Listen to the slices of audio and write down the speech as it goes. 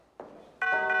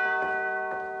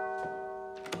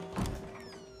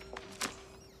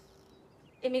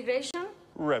Immigration?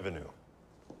 Revenue.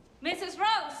 Mrs.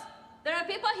 Rose, there are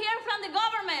people here from the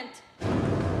government.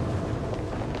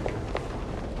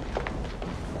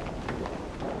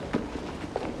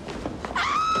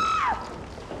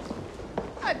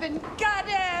 I've been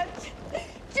gutted.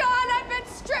 John, I've been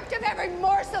stripped of every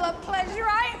morsel of pleasure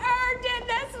I earned in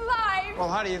this life. Well,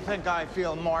 how do you think I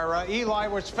feel, Moira? Eli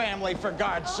was family, for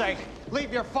God's sake.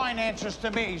 Leave your finances to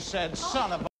me, said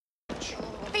son of a bitch.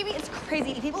 Baby, it's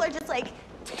crazy. People are just, like,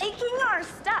 taking our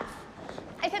stuff.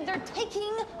 I said they're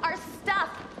taking our stuff.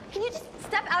 Can you just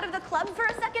step out of the club for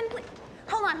a second, please?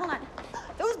 Hold on.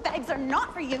 Those bags are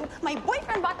not for you. My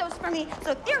boyfriend bought those for me,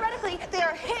 so theoretically, they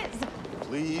are his.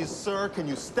 Please, sir, can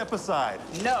you step aside?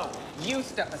 No, you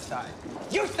step aside.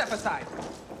 You step aside.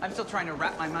 I'm still trying to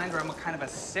wrap my mind around what kind of a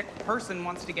sick person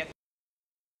wants to get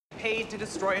paid to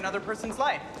destroy another person's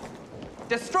life.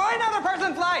 Destroy another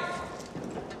person's life!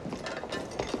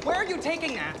 Where are you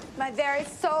taking that? My very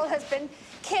soul has been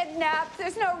kidnapped.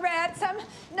 There's no ransom.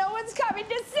 No one's coming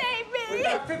to save me. We've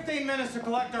got 15 minutes to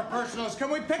collect our personals.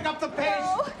 Can we pick up the pace?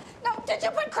 No. Did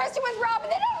you put Kristen with Robin?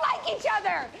 They don't like each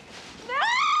other. No!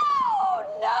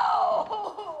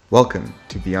 Welcome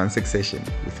to Beyond Succession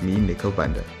with me, Nico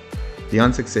Banda.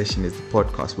 Beyond Succession is the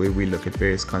podcast where we look at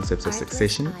various concepts of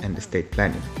succession and estate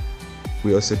planning.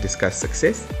 We also discuss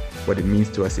success, what it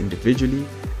means to us individually,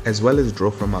 as well as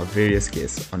draw from our various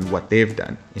guests on what they've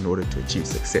done in order to achieve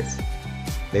success.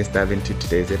 Let's dive into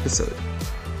today's episode.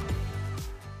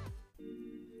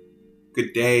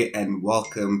 Good day and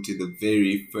welcome to the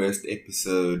very first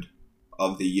episode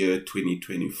of the year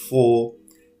 2024.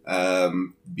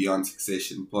 Beyond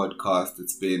Succession podcast.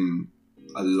 It's been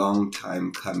a long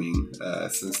time coming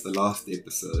since the last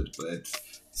episode, but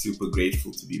super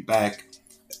grateful to be back.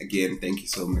 Again, thank you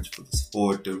so much for the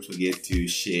support. Don't forget to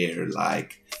share,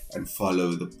 like, and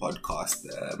follow the podcast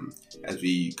as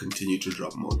we continue to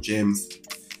drop more gems.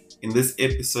 In this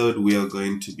episode, we are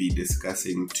going to be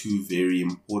discussing two very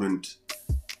important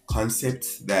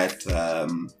concepts that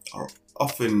are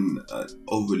often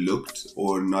overlooked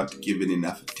or not given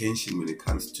enough attention when it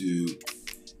comes to,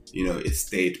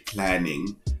 estate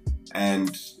planning.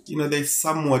 And, they're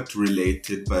somewhat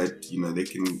related, but,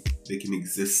 they can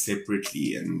exist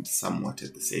separately and somewhat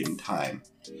at the same time.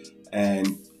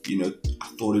 And, I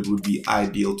thought it would be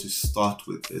ideal to start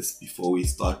with this before we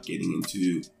start getting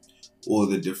into all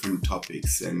the different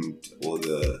topics and all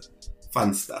the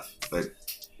fun stuff. But,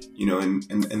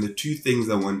 and the two things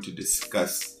I want to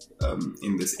discuss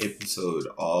in this episode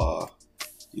are,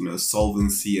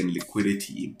 solvency and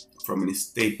liquidity from an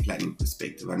estate planning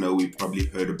perspective. I know we've probably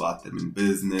heard about them in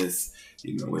business,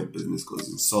 where business goes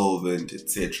insolvent,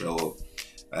 etc.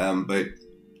 But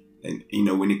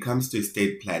when it comes to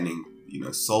estate planning,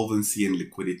 solvency and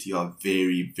liquidity are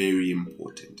very, very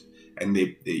important, and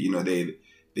they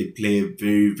play a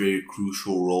very, very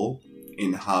crucial role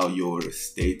in how your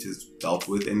estate is dealt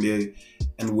with, and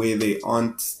where there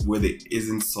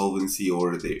isn't solvency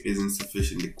or there isn't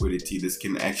sufficient liquidity, this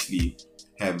can actually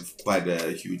have quite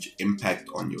a huge impact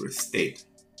on your estate.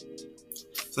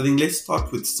 So I think let's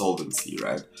start with solvency,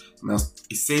 right? Now,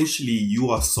 essentially,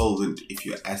 you are solvent if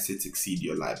your assets exceed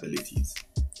your liabilities.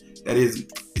 That is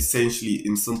essentially,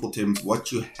 in simple terms,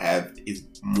 what you have is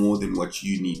more than what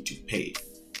you need to pay.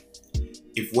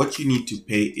 If what you need to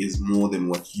pay is more than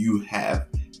what you have,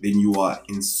 then you are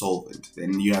insolvent.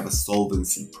 Then you have a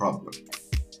solvency problem,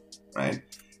 right?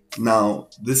 Now,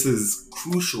 this is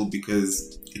crucial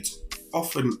because it's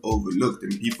often overlooked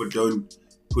and people don't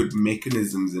put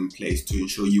mechanisms in place to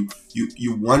ensure you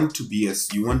want to be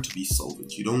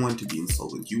solvent. You don't want to be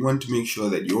insolvent. You want to make sure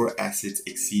that your assets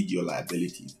exceed your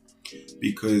liabilities.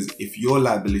 Because if your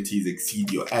liabilities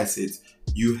exceed your assets,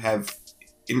 you have,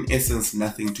 in essence,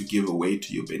 nothing to give away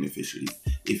to your beneficiaries.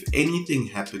 If anything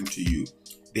happened to you,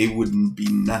 there wouldn't be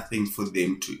nothing for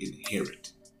them to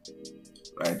inherit,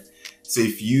 right? So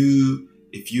if you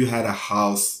had a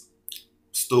house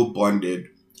still bonded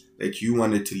that you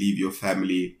wanted to leave your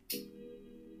family,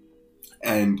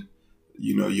 and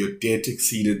your debt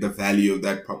exceeded the value of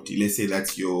that property, let's say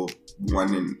that's your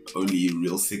one and only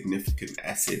real significant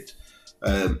asset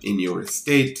in your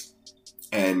estate,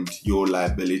 and your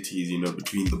liabilities,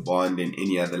 between the bond and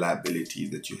any other liabilities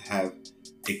that you have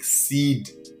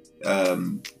exceed that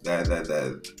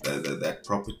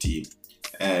property,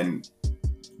 and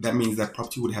that means that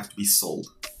property would have to be sold.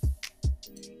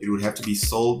 It would have to be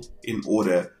sold in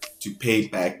order to pay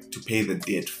the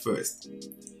debt first.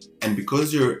 And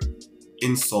because you're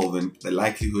insolvent, the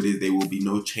likelihood is there will be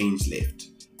no change left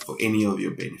for any of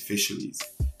your beneficiaries.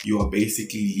 You are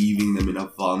basically leaving them in a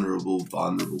vulnerable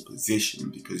position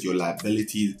because your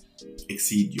liabilities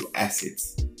exceed your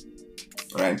assets.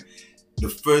 right? The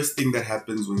first thing that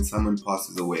happens when someone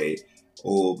passes away,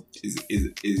 or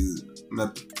is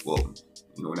not, well,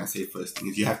 you know, when I say first thing,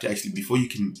 is you have to actually, before you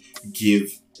can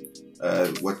give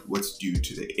what's due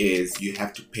to the heirs, you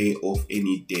have to pay off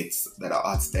any debts that are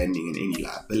outstanding and any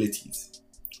liabilities,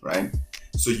 right?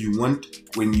 So you want,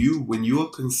 when you are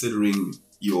considering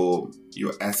your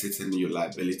assets and your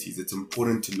liabilities, it's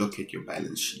important to look at your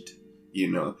balance sheet,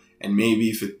 you know, and maybe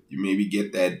you maybe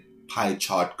get that pie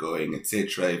chart going,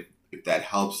 etc. If that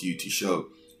helps you to show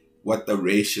what the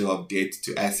ratio of debt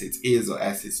to assets is, or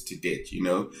assets to debt, you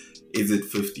know, is it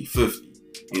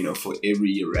 50-50? You know, for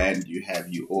every rand you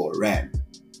have, you owe a rand,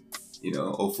 you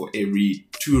know, or for every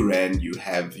 2 rand you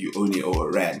have, you only owe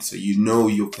a rand. So you know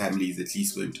your family is at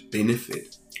least going to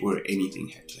benefit where anything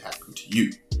had to happen to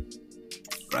you,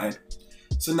 right?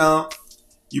 So now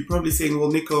you're probably saying,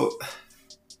 well, Nico,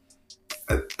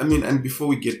 I mean, and before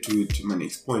we get to my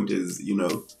next point is, you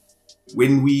know,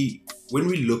 when we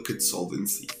look at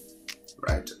solvency,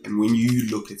 right? And when you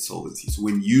look at solvency, so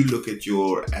when you look at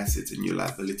your assets and your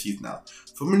liabilities now,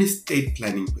 from an estate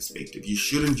planning perspective, you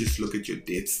shouldn't just look at your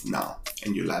debts now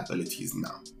and your liabilities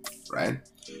now, right?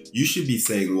 You should be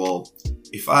saying, well,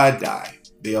 if I die,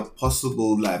 there are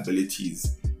possible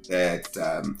liabilities that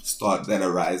that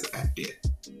arise at death,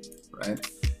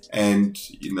 right? And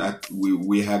you know,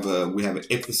 we have an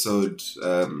episode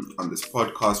on this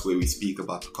podcast where we speak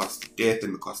about the cost of death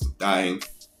and the cost of dying,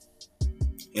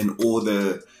 and all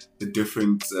the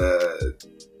different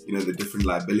you know, the different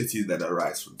liabilities that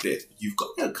arise from death. You've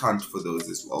got to account for those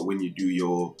as well when you do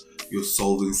your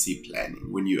solvency planning.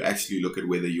 When you actually look at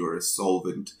whether you're a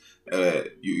solvent,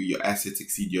 your assets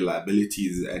exceed your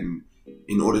liabilities, and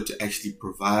in order to actually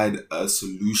provide a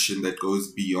solution that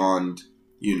goes beyond,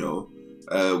 you know,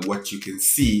 what you can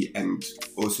see, and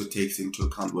also takes into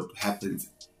account what happens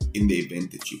in the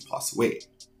event that you pass away,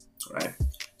 right?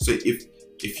 So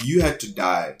if you had to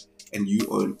die and you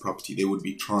own property, there would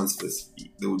be transfer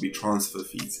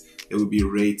fees, there would be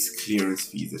rates, clearance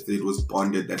fees. If it was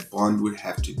bonded, that bond would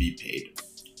have to be paid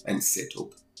and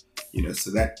settled, you know.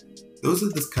 So that those are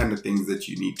the kind of things that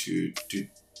you need to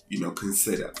you know,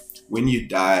 consider. When you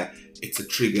die, it's a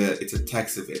trigger, it's a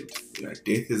tax event. You know,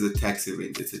 death is a tax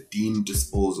event. It's a deemed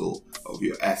disposal of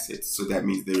your assets. So that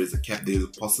means there's a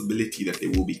possibility that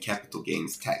there will be capital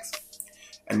gains tax.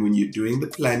 And when you're doing the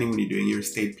planning, when you're doing your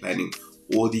estate planning,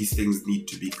 all these things need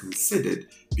to be considered,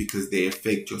 because they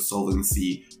affect your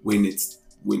solvency when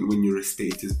your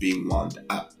estate is being wound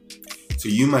up. So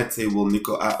you might say, well,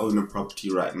 Nico, I own a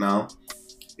property right now.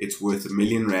 It's worth R1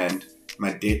 million.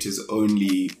 My debt is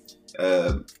only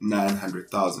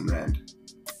 900,000 rand.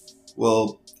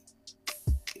 Well,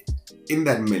 in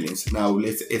that million, so now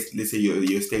let's say your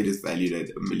estate is valued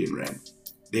at R1 million.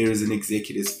 There is an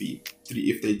executor's fee.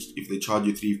 If they charge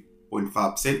you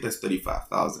 3.5%, that's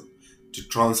 35,000. To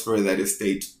transfer that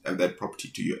estate and that property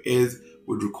to your heirs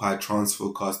would require transfer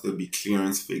costs. There'll be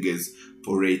clearance figures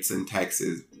for rates and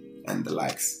taxes and the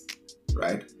likes,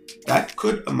 right? That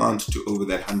could amount to over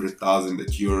that 100,000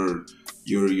 that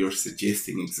you're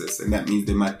suggesting exists, and that means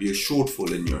there might be a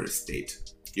shortfall in your estate,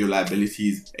 your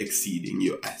liabilities exceeding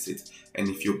your assets. And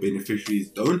if your beneficiaries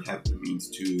don't have the means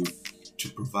to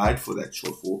provide for that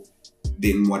shortfall,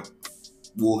 then what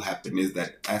will happen is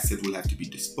that asset will have to be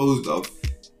disposed of,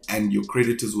 and your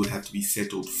creditors will have to be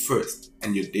settled first,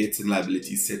 and your debts and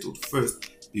liabilities settled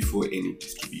first before any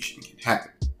distribution can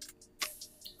happen,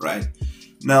 right?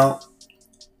 Now,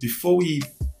 before we,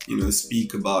 you know,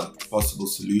 speak about possible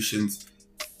solutions,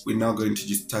 we're now going to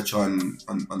just touch on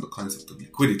the concept of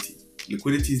liquidity.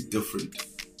 Liquidity is different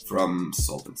from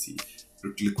solvency.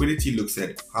 Liquidity looks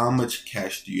at how much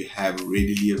cash do you have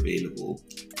readily available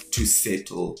to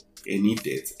settle any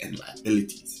debts and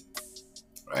liabilities,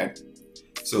 right?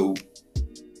 So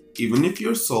even if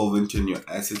you're solvent and your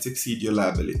assets exceed your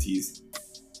liabilities,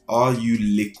 are you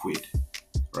liquid,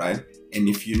 right? And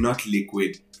if you're not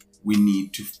liquid, we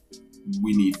need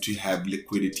to have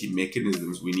liquidity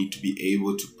mechanisms. We need to be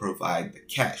able to provide the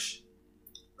cash,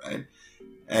 right?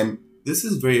 And this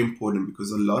is very important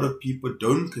because a lot of people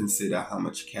don't consider how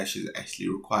much cash is actually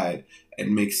required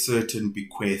and make certain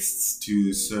bequests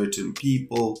to certain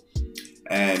people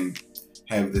and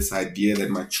have this idea that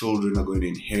my children are going to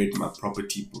inherit my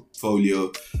property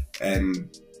portfolio and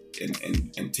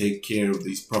take care of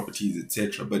these properties,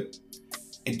 etc. But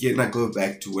again, I go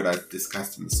back to what I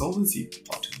discussed in the solvency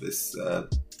part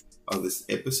of this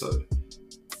episode.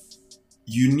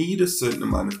 You need a certain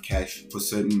amount of cash for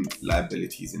certain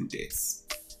liabilities and debts.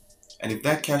 And if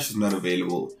that cash is not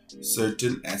available,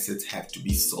 certain assets have to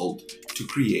be sold to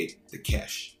create the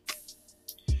cash.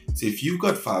 So if you've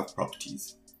got 5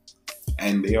 properties,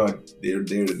 and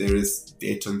there is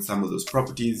debt on some of those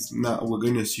properties. Now we're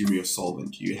going to assume you're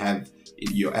solvent. You have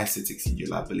your assets exceed your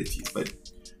liabilities, but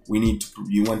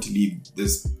you want to leave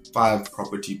this 5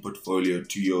 property portfolio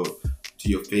to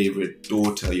your favorite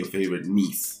daughter, your favorite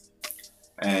niece,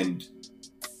 and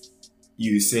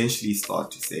you essentially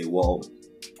start to say, well,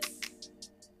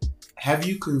 have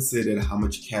you considered how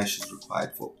much cash is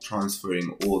required for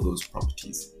transferring all those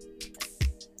properties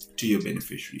to your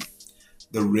beneficiary?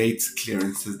 The rates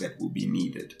clearances that will be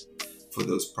needed for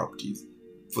those properties,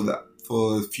 for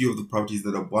a few of the properties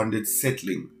that are bonded,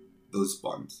 settling those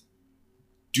bonds.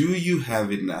 Do you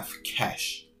have enough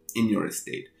cash in your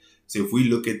estate? So if we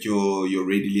look at your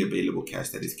readily available cash,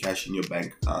 that is cash in your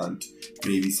bank account,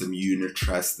 maybe some unit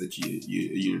trust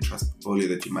unit trust portfolio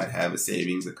that you might have, a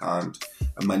savings account,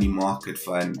 a money market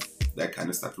fund, that kind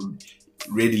of stuff,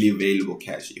 readily available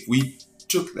cash. If we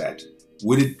took that,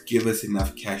 would it give us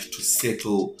enough cash to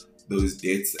settle those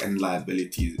debts and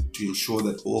liabilities to ensure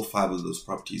that all 5 of those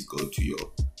properties go to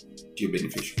your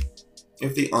beneficiary?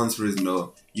 If the answer is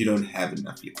no, you don't have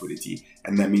enough liquidity,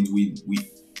 and that means we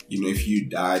if you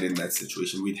died in that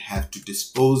situation, we'd have to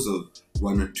dispose of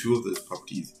 1 or 2 of those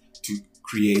properties to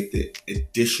create the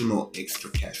additional extra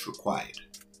cash required,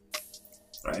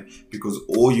 right? Because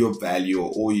all your value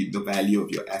or the value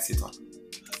of your asset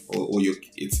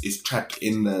it's trapped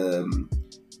in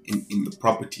the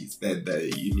properties that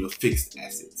in your fixed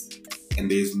assets, and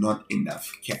there's not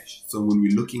enough cash. So when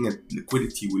we're looking at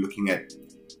liquidity, we're looking at,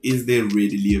 is there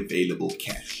readily available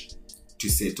cash to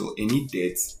settle any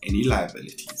debts, any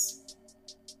liabilities,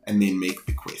 and then make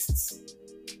bequests,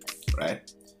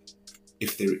 right?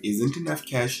 If there isn't enough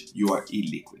cash, you are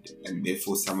illiquid, and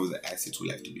therefore some of the assets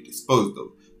will have to be disposed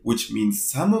of, which means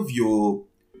some of your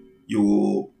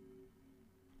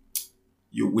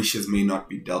wishes may not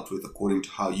be dealt with according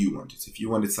to how you want it. So if you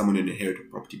wanted someone to inherit a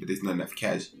property but there's not enough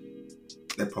cash,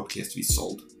 that property has to be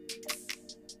sold.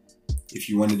 If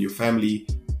you wanted your family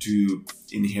to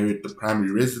inherit the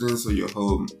primary residence or your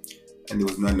home and there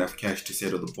was not enough cash to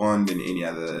settle the bond and any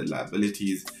other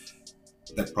liabilities,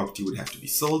 that property would have to be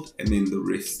sold, and then the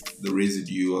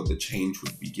residue or the change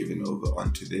would be given over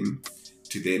onto them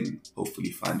to then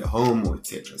hopefully find a home or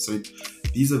etc. So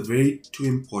these are two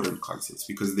important concepts,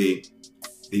 because they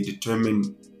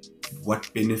determine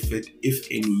what benefit, if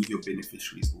any, your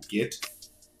beneficiaries will get,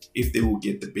 if they will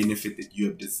get the benefit that you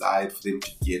have desired for them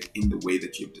to get in the way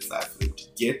that you have desired for them to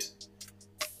get,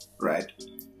 right?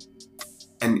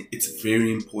 And it's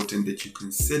very important that you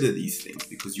consider these things,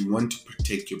 because you want to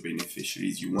protect your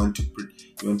beneficiaries. You want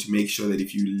to make sure that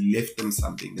if you left them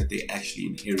something, that they actually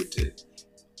inherited,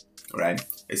 right?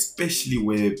 Especially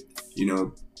where,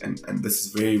 and this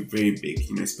is very, very big,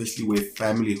 especially where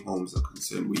family homes are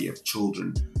concerned, where you have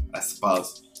children, a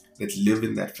spouse that live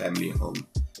in that family home.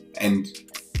 And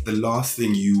the last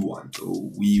thing you want,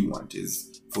 or we want,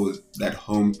 is for that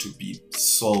home to be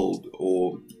sold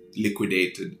or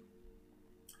liquidated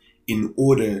in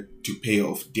order to pay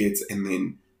off debts, and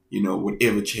then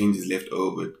whatever change is left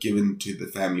over given to the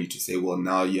family to say, well,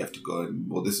 now you have to go and,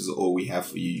 well, this is all we have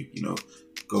for you,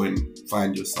 go and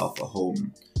find yourself a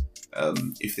home,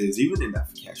 if there's even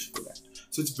enough cash for that.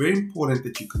 So it's very important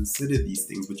that you consider these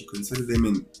things, but you consider them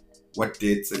in what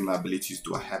debts and liabilities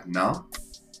do I have now,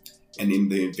 and in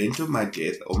the event of my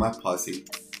death or my passing,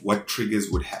 what triggers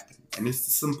would happen. And it's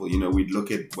simple, we'd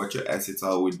look at what your assets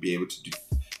are, we'd be able to do,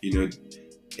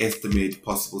 estimate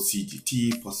possible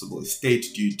CGT, possible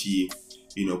estate duty,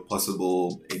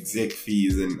 possible exec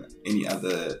fees and any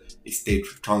other estate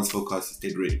transfer costs,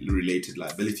 estate related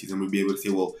liabilities, and we'll be able to say,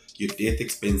 well, your death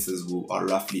expenses are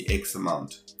roughly X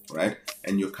amount, right?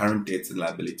 And your current debts and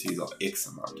liabilities are X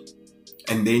amount.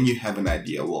 And then you have an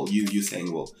idea, well, you're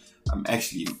saying, well, I'm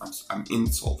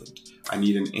insolvent. I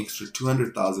need an extra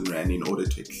 200,000 Rand in order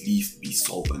to at least be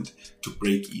solvent to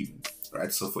break even,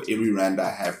 right? So for every Rand I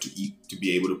have to eat, to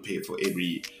be able to pay for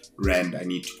every Rand I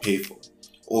need to pay for.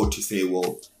 Or to say,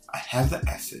 well, I have the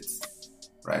assets,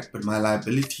 right? But my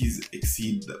liabilities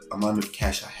exceed the amount of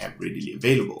cash I have readily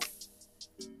available,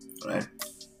 right?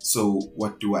 So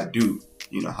what do I do?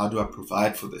 How do I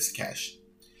provide for this cash?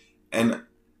 And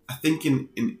I think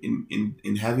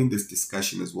in having this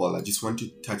discussion as well, I just want to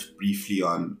touch briefly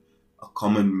on a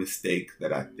common mistake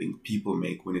that I think people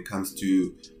make when it comes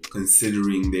to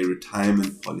considering their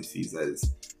retirement policies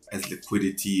as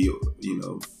liquidity,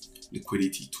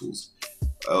 liquidity tools,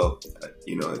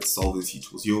 solvency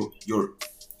tools. Your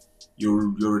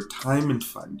retirement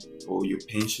fund or your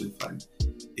pension fund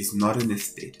is not an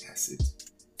estate asset,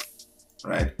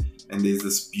 right? And there's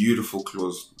this beautiful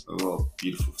clause, well,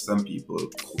 beautiful for some people,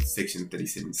 called Section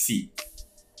 37C.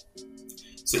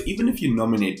 So even if you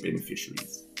nominate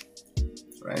beneficiaries,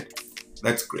 right,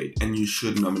 that's great, and you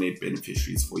should nominate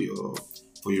beneficiaries for your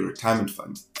retirement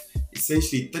funds.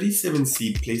 Essentially,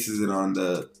 37C places it on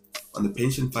the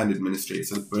pension fund administrator,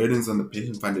 so it burdens on the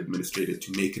pension fund administrator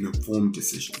to make an informed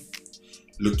decision,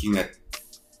 looking at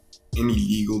any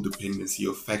legal dependency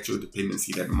or factual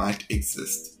dependency that might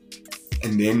exist,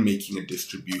 and then making a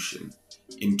distribution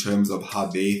in terms of how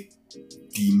they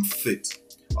deem fit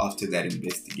after that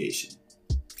investigation.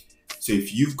 So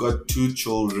if you've got 2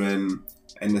 children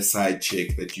and a side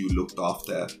chick that you looked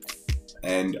after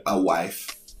and a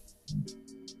wife,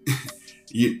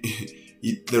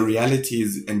 the reality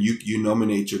is, and you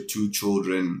nominate your 2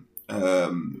 children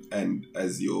and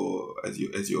as your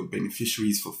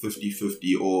beneficiaries for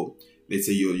 50-50, or let's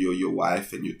say your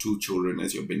wife and your 2 children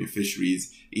as your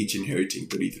beneficiaries, each inheriting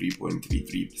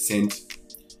 33.33%,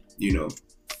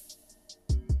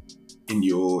 in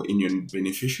your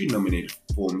beneficiary nominated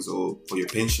forms or for your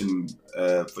pension,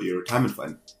 for your retirement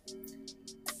fund.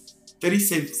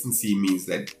 37C means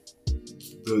that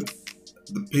the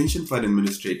pension fund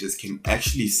administrators can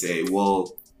actually say,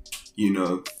 well,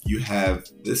 you have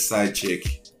this side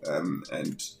chick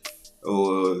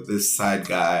or this side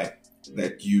guy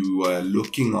that you are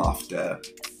looking after.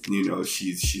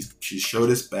 She's showed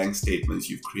us bank statements.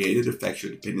 You've created a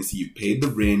factual dependency. You paid the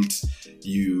rent.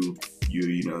 You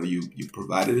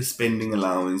provided a spending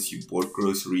allowance. You bought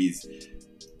groceries,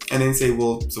 and then say,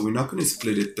 well, so we're not going to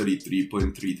split it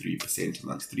 33.33%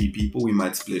 amongst 3 people. We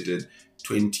might split it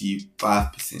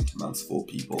 25% amongst 4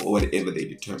 people, or whatever they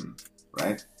determine,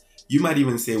 right? You might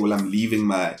even say, well, I'm leaving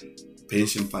my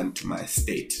pension fund to my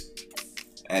estate,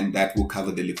 and that will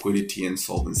cover the liquidity and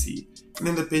solvency. And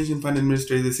then the pension fund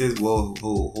administrator says, well,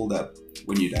 hold up,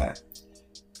 when you die,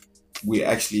 you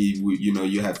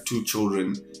have 2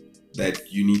 children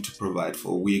that you need to provide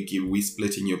for. We're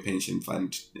splitting your pension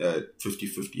fund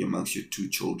 50-50 amongst your 2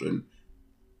 children.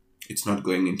 It's not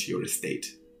going into your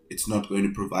estate. It's not going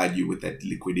to provide you with that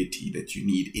liquidity that you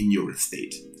need in your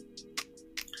estate.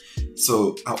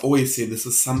 So I always say this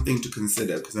is something to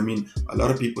consider, because a lot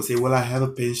of people say, well, I have a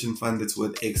pension fund that's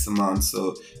worth X amount,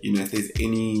 so if there's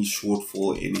any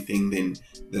shortfall, anything, then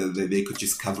they could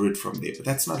just cover it from there. But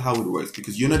that's not how it works,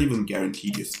 because you're not even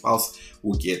guaranteed your spouse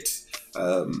will get,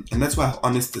 and that's why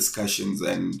honest discussions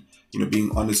and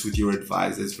being honest with your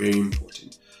advisor is very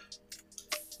important,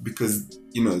 because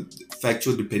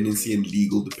factual dependency and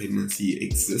legal dependency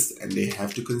exist, and they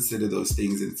have to consider those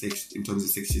things in terms of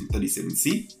Section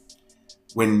 37C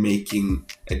when making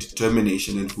a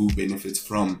determination on who benefits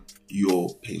from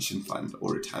your pension fund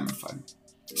or retirement fund.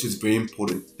 So it's very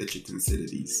important that you consider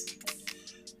these.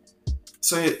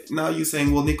 So now you're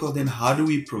saying, well, Nico, then how do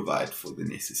we provide for the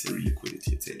necessary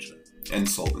liquidity, etc., and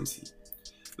solvency?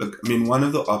 Look, one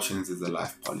of the options is a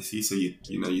life policy. So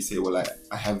you say, well,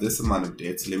 I have this amount of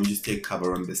debt, so let me just take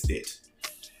cover on this debt.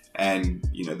 And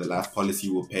the life policy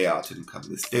will pay out and cover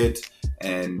this debt,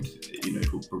 and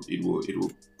it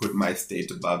will put my estate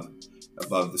above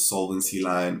the solvency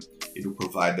line. It will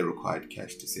provide the required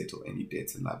cash to settle any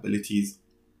debts and liabilities.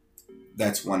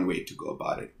 That's one way to go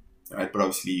about it. All right, but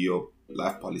obviously your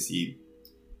life policy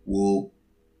will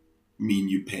mean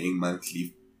you paying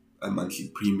a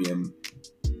monthly premium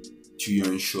to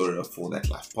your insurer for that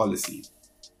life policy.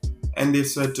 And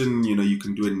there's certain, you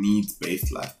can do a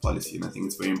needs-based life policy. And I think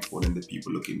it's very important that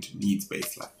people look into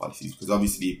needs-based life policies, because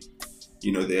obviously,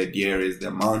 the idea is the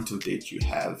amount of debt you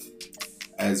have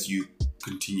as you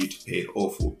continue to pay it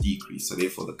off will decrease. So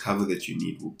therefore, the cover that you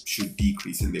need should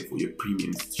decrease, and therefore your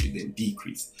premiums should then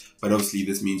decrease. But obviously,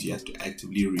 this means you have to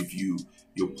actively review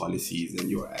your policies and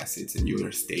your assets and your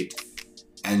estate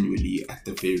annually at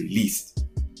the very least.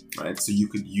 Right? So you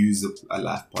could use a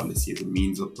life policy as a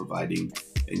means of providing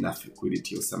enough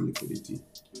liquidity or some liquidity.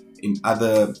 In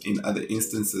other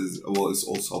instances, well, it's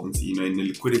all solvency. In the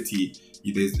liquidity,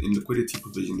 in liquidity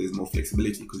provision, there's more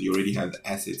flexibility because you already have the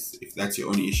assets. If that's your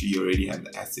only issue, you already have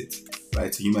the assets,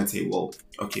 right? So you might say, well,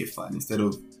 okay, fine. Instead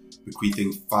of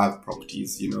bequeathing 5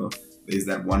 properties, there's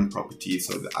that one property,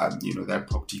 so that that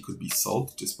property could be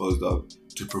sold, disposed of,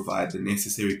 to provide the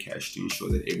necessary cash to ensure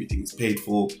that everything is paid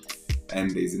for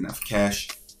and there's enough cash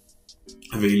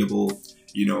available.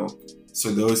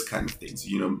 So those kind of things.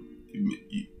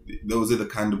 Those are the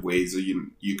kind of ways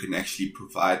you can actually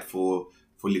provide for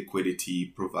liquidity,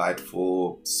 provide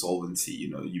for solvency.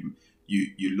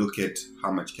 You look at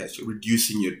how much cash.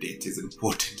 Reducing your debt is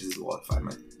important as well. If I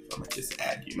might just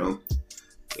add,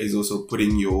 there's also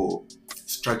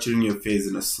structuring your affairs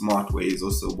in a smart way is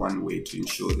also one way to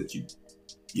ensure that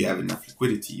you have enough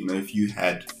liquidity.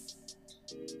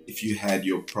 If you had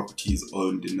your properties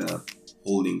owned in a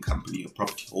holding company, a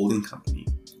property holding company,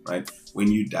 right?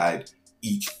 When you died,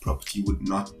 each property would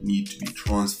not need to be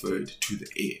transferred to the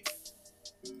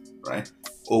heir, right?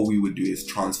 All we would do is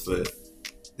transfer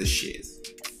the shares.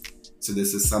 So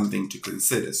this is something to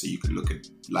consider. So you can look at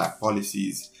life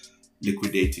policies,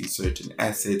 liquidating certain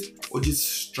assets, or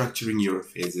just structuring your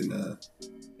affairs in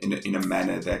a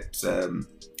manner that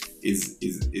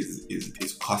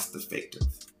is cost effective.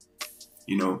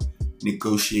 You know,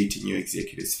 negotiating your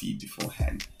executor's fee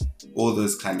beforehand. All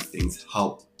those kind of things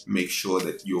help make sure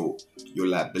that your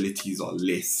liabilities are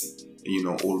less, you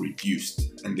know, or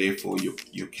reduced, and therefore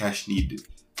your cash need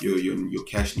your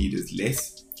cash need is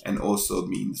less, and also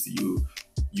means you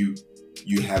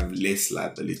have less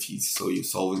liabilities, so your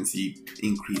solvency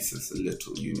increases a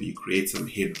little. You know, you create some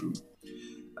headroom.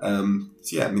 So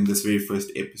yeah, this very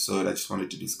first episode, I just wanted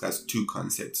to discuss two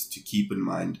concepts to keep in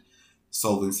mind: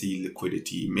 solvency,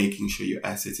 liquidity, making sure your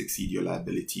assets exceed your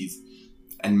liabilities,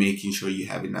 and making sure you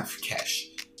have enough cash.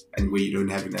 And where you don't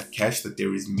have enough cash, that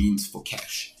there is means for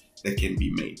cash that can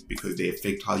be made, because they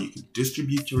affect how you can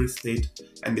distribute your estate,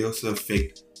 and they also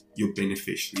affect your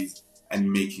beneficiaries,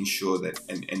 and making sure that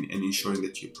and ensuring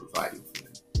that you're providing for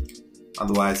them.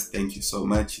 Otherwise, thank you so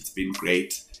much. It's been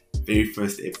great. Very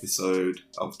first episode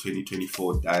of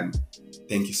 2024 done.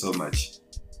 Thank you so much.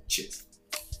 Cheers.